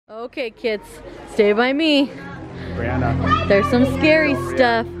Okay, kids, stay by me. Breanna. There's some scary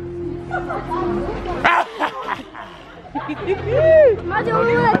stuff. Am I the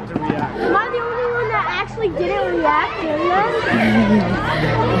only one that actually didn't react?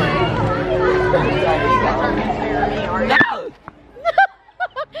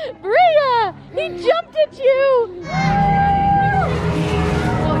 Breanna! He jumped at you!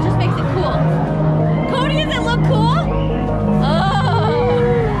 Oh, it just makes it cool. Cody, does it look cool? Oh!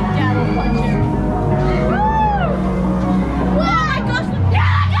 Dad will punch you. Oh my gosh!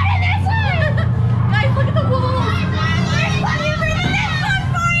 Yeah, get in this one! Guys, look at the wall! Let me bring this one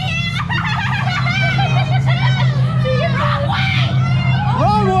for you! Wrong way!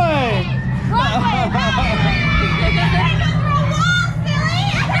 Wrong way! Wrong way!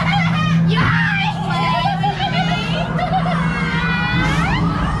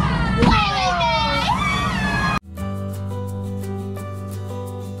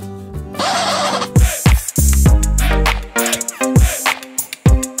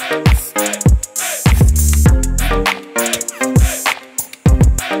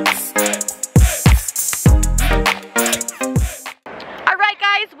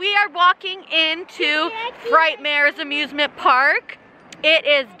 Walking into Frightmares amusement park. It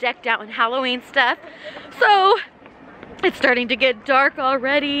is decked out in Halloween stuff. So it's starting to get dark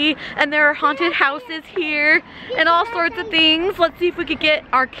already, and there are haunted houses here and all sorts of things. Let's see if we could get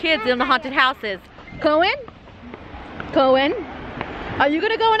our kids in the haunted houses. Cohen? Cohen? Are you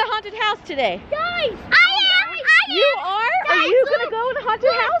gonna go in a haunted house today? Guys! You are? Are you gonna go in a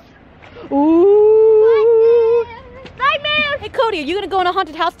haunted house? Ooh! Frightmares! Hey Cody, are you gonna go in a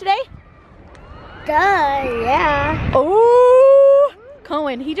haunted house today? Duh, yeah. Oh,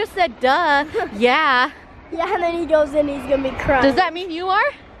 Cohen, he just said duh. Yeah. Yeah, and then he goes in, he's gonna be crying. Does that mean you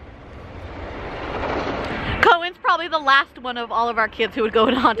are? Cohen's probably the last one of all of our kids who would go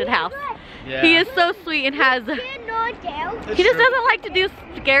in a haunted house. Yeah. He is so sweet and has, he just doesn't like to do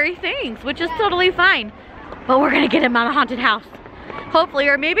scary things, which is totally fine. But we're gonna get him on a haunted house. Hopefully,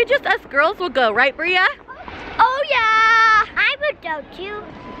 or maybe just us girls will go, right Bria? Oh yeah! I would go too.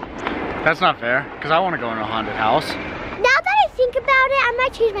 That's not fair, because I want to go in a haunted house. Now that I think about it, I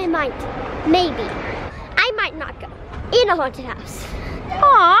might change my mind. Maybe. I might not go in a haunted house.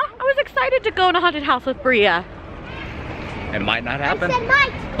 Aw, I was excited to go in a haunted house with Bria. It might not happen. I said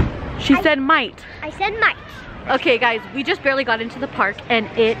might. She said might. I said might. Okay guys, we just barely got into the park and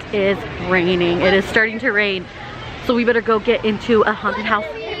it is raining. It is starting to rain. So we better go get into a haunted house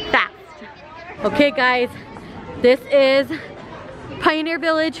fast. Okay guys, this is Pioneer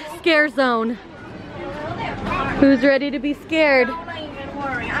Village Scare Zone. Who's ready to be scared? Don't even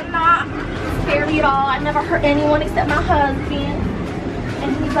worry, I'm not scared at all. I never hurt anyone except my husband.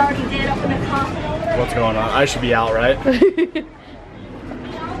 And he's already dead up in the coffin. What's going on? I should be out, right? Don't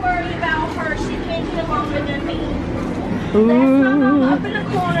worry about her. She can't get longer than me. That's my mom up in the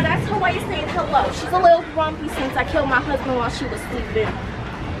corner. That's her way of saying hello. She's a little grumpy since I killed my husband while she was sleeping.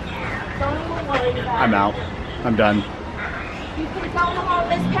 Don't even worry about I'm out. I'm done. You can go along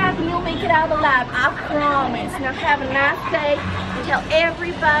this path and you'll make it out alive. I promise. Now have a nice day and tell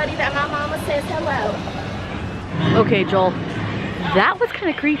everybody that my mama says hello. Okay, Joel, that was kind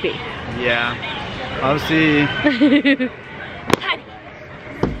of creepy. Yeah. I'll see.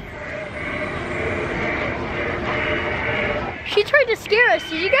 She tried to scare us.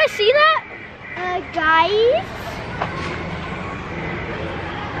 Did you guys see that? Guys?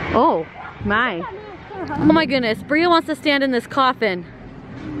 Oh, my. Oh my goodness, Bria wants to stand in this coffin.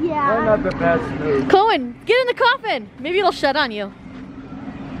 Yeah. Not the best move. Cohen, get in the coffin. Maybe it'll shut on you.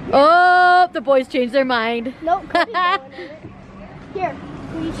 Oh, the boys changed their mind. Nope. Here,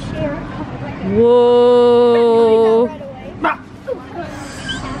 please share. Whoa. Right away.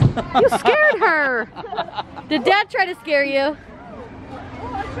 You scared her. Did Dad try to scare you?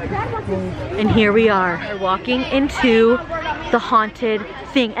 And here we are. We're walking into the haunted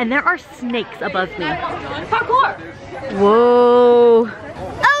thing, and there are snakes above me. Parkour! Whoa.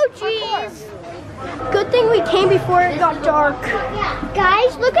 Oh, jeez. Good thing we came before it got dark.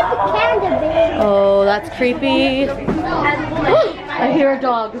 Guys, look at the panda bear. Oh, that's creepy. I hear a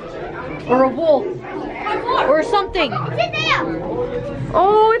dog. Or a wolf. Or something. It's in there.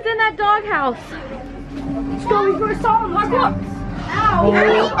 Oh, it's in that doghouse. Let's go before it's all parkour! Ow. I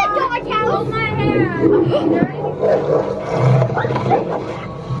need the doghouse. Hold my hand.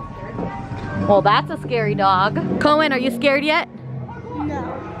 Well, that's a scary dog. Cohen, are you scared yet?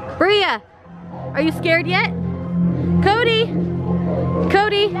 No. Bria, are you scared yet? Cody,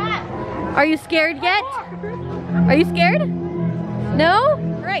 Cody, are you scared yet? Are you scared? No?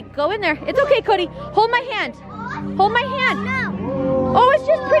 All right, go in there. It's okay, Cody. Hold my hand. Hold my hand. No. Oh, it's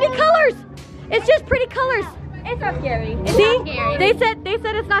just pretty It's just pretty colors. It's not scary. It's See? not scary. They said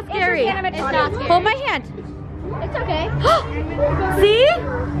it's not scary. It's not scary. Hold my hand. It's okay. See?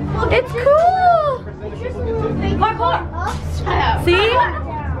 It's cool. See?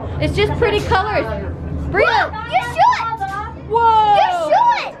 It's just pretty colors. Breanna. You should. Whoa. You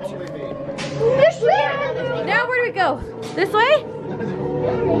should. You should. Now where do we go? This way?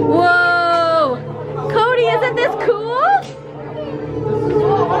 Whoa. Cody, isn't this cool?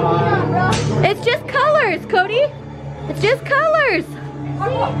 It's just colors, Cody. It's just colors.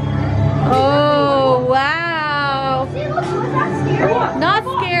 Oh, wow. Not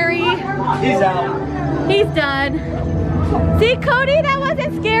scary. He's out. He's done. See, Cody, that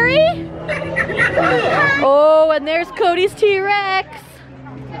wasn't scary. Oh, and there's Cody's T-Rex.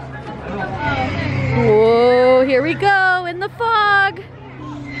 Whoa, here we go in the fog.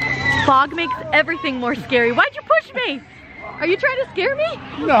 Fog makes everything more scary. Why'd you push me? Are you trying to scare me?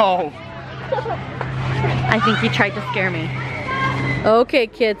 No. I think he tried to scare me. Okay,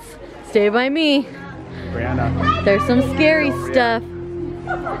 kids, stay by me. Breanna. There's some scary stuff.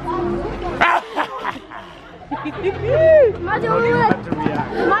 Am I the only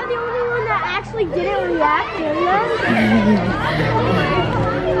one that actually didn't react?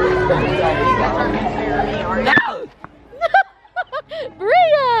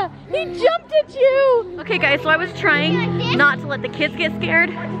 Breanna, he jumped at you. Okay guys, so I was trying not to let the kids get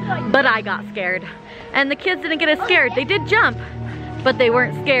scared, but I got scared. And the kids didn't get as scared. They did jump, but they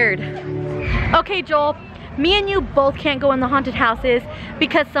weren't scared. Okay, Joel, me and you both can't go in the haunted houses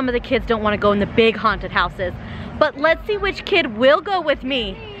because some of the kids don't want to go in the big haunted houses. But let's see which kid will go with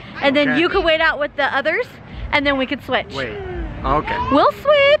me. And then you can wait out with the others, and then we can switch. Wait. Okay. We'll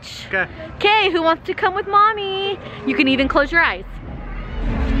switch. Okay. Okay, who wants to come with mommy? You can even close your eyes.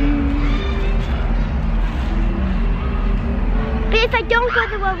 But if I don't go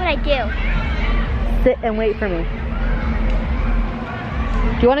there, what would I do? Sit and wait for me.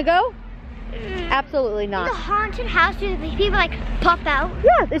 Do you want to go? Absolutely The not. haunted house, do the people like pop out?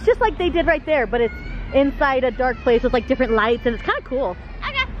 Yeah, it's just like they did right there, but it's inside a dark place with like different lights, and it's kind of cool.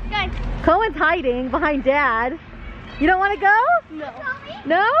 Okay, good. Cohen's hiding behind Dad. You don't want to go? No.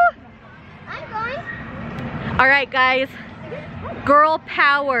 No? I'm going. All right, guys. Girl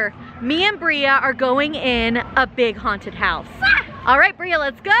power. Me and Bria are going in a big haunted house. All right, Bria,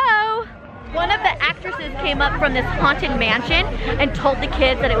 let's go. One of the actresses came up from this haunted mansion and told the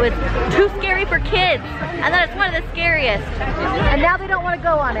kids that it was too scary for kids and that it's one of the scariest. And now they don't want to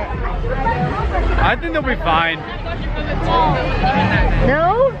go on it. I think they'll be fine.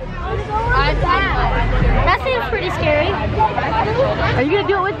 No? That seems pretty scary. Are you gonna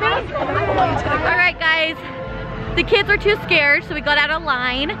do it with me? All right, guys. The kids are too scared, so we got out of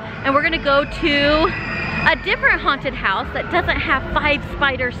line and we're gonna go to a different haunted house that doesn't have 5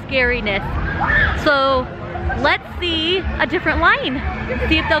 spider scariness. So let's see a different line.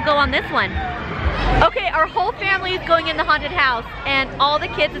 See if they'll go on this one. Okay, our whole family is going in the haunted house, and all the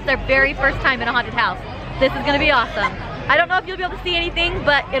kids, it's their very first time in a haunted house. This is gonna be awesome. I don't know if you'll be able to see anything,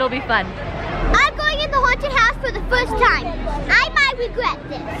 but it'll be fun. I'm going in the haunted house for the first time. I might regret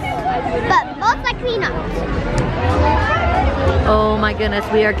this, but most likely not. Oh my goodness,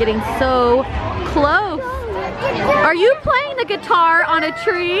 we are getting so close. Are you playing the guitar on a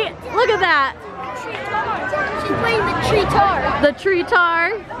tree? Look at that. She's playing the tree tar. The tree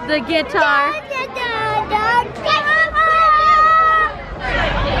tar, the guitar.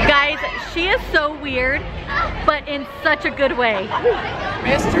 Guys, she is so weird, but in such a good way.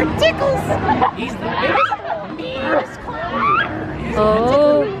 Mr. Tickles! He's the biggest clown.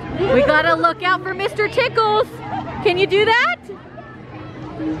 Oh, we gotta look out for Mr. Tickles. Can you do that?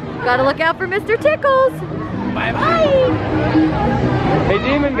 Gotta look out for Mr. Tickles. Bye-bye. Hey,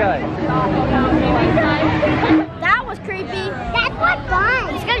 demon guy. That was creepy. That's what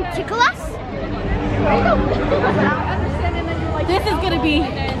fun. He's gonna tickle us? This is gonna be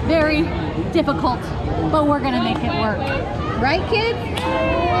very difficult, but we're gonna make it work. Right, kids?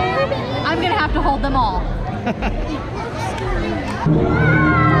 I'm gonna have to hold them all. If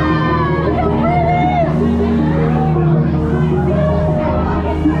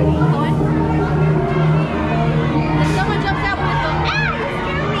someone jumps out with them,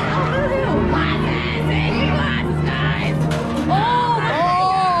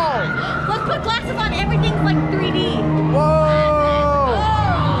 let's put glasses on. Everything's like 3D.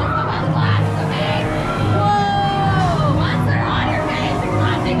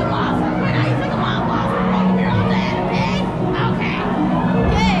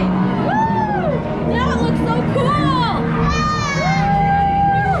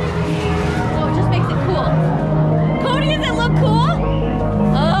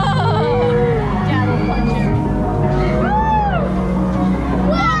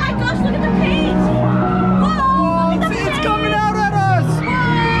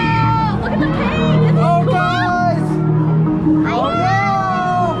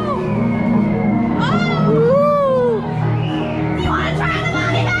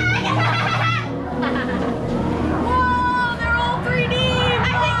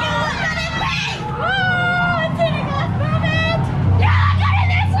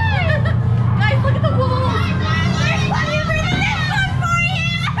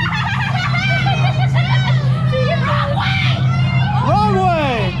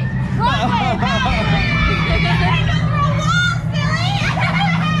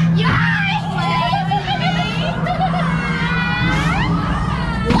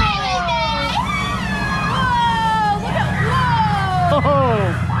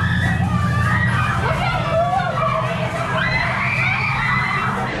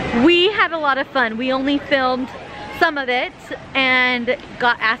 We had a lot of fun. We only filmed some of it and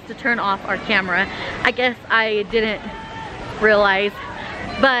got asked to turn off our camera. I guess I didn't realize,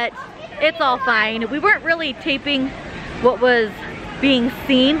 but it's all fine. We weren't really taping what was being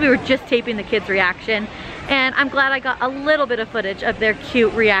seen. We were just taping the kids' reaction. And I'm glad I got a little bit of footage of their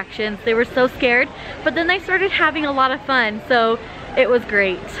cute reactions. They were so scared, but then they started having a lot of fun. So it was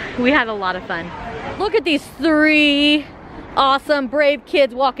great. We had a lot of fun. Look at these 3 awesome, brave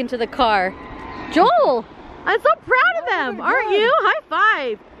kids walking to the car. Joel, I'm so proud of them, aren't you? High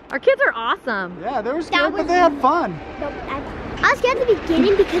five. Our kids are awesome. Yeah, they were scared, but they had fun. I was scared at the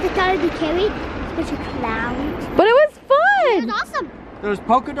beginning because I thought I'd be carried with a clown. But it was fun. It was awesome. There was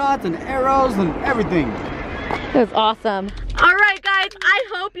polka dots and arrows and everything. It was awesome. All right, guys, I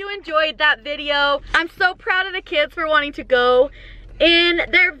hope you enjoyed that video. I'm so proud of the kids for wanting to go in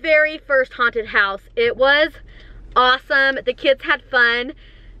their very first haunted house. It was awesome. The kids had fun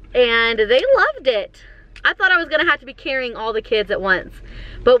and they loved it. I thought I was gonna have to be carrying all the kids at once,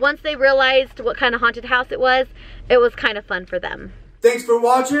 but once they realized what kind of haunted house it was kind of fun for them. Thanks for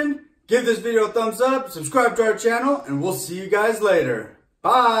watching. Give this video a thumbs up, subscribe to our channel, and we'll see you guys later.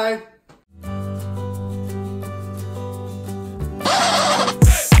 Bye.